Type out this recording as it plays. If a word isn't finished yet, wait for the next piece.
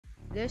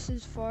This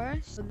is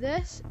Forest. So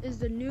this is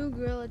the new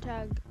Gorilla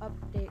Tag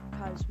update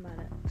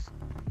cosmetics.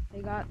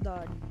 They got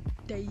the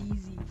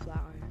daisy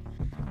flower.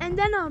 And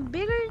then a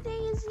bigger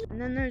daisy. And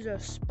then there's a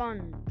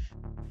sponge.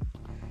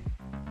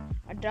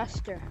 A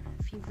duster,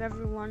 if you've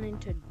ever wanted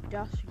to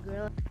dust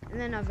Gorilla. And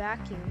then a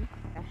vacuum.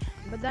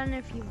 But then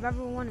if you've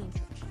ever wanted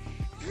to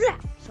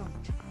slap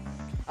something.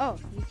 Oh,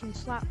 you can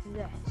slap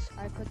this.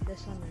 I put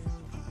this on my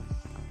own.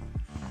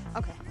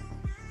 Okay.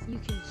 You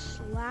can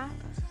slap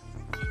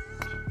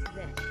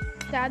this.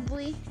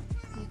 Sadly,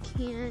 you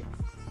can't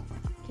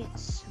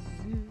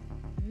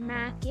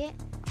smack it.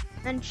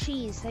 And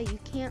cheese that you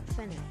can't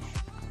finish.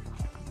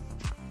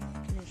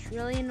 And it's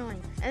really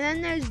annoying. And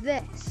then there's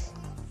this.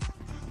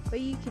 But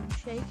you can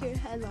shake your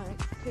head like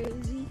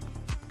crazy.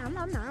 I'm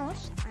a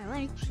mouse. I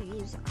like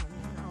cheese. I'm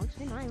a mouse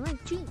and I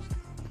like cheese.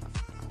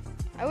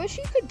 I wish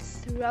you could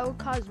throw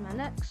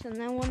cosmetics and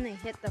then when they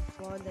hit the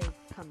floor, they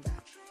come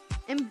back.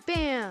 And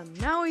bam!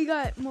 Now we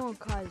got more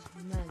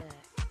cosmetics.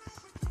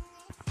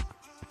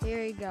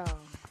 Here we go.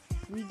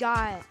 We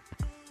got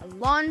a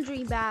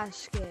laundry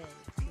basket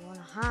if you want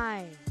to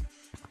hide.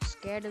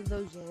 Scared of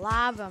those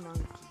lava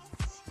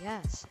monkeys.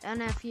 Yes.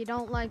 And if you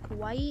don't like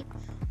white,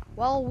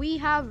 well, we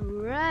have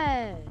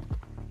red.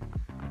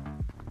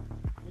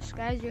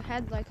 Disguise your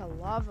head like a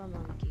lava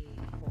monkey.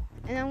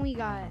 And then we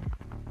got,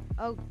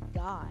 oh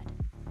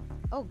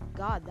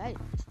God, that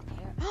is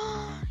terrible.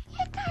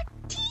 It got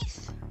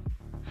teeth.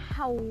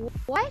 How?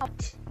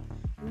 What?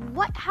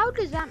 How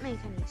does that make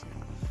any sense?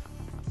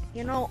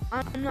 You know,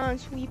 I'm not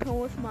sweeping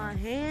with my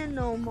hand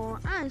no more.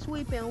 I'm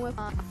sweeping with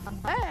my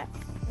back.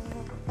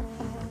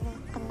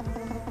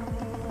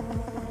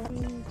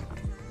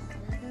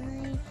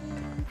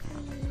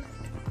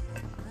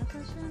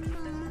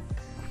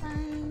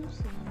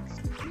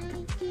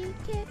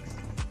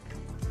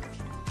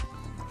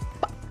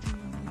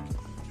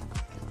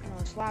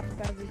 Slap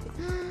everything.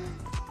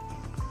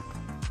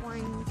 1,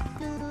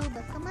 2,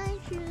 buckle my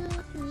shoes.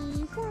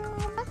 3,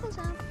 4, buckles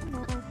up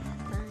more. 5,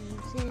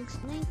 6,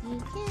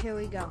 9, 10. Here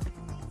we go.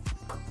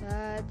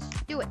 Let's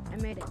do it. I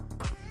made it.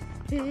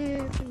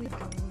 Here we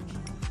go.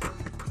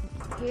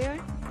 Here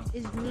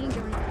is me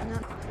going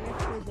up here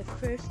for the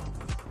first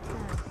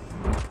time.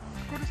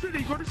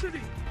 Go to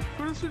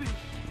city.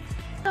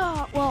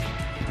 Oh, well,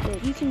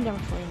 you can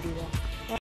definitely do that.